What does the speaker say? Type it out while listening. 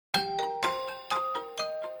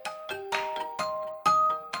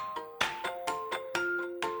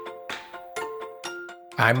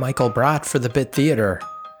I'm Michael Brott for the Bit Theater.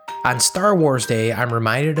 On Star Wars Day, I'm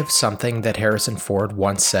reminded of something that Harrison Ford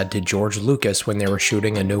once said to George Lucas when they were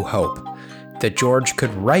shooting A New Hope. That George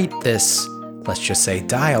could write this, let's just say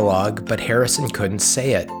dialogue, but Harrison couldn't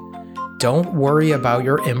say it. Don't worry about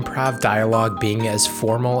your improv dialogue being as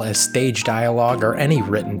formal as stage dialogue or any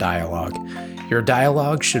written dialogue. Your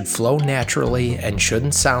dialogue should flow naturally and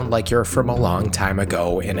shouldn't sound like you're from a long time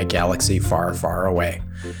ago in a galaxy far, far away.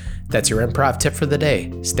 That's your improv tip for the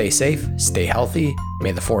day. Stay safe, stay healthy,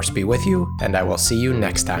 may the Force be with you, and I will see you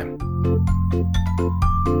next time.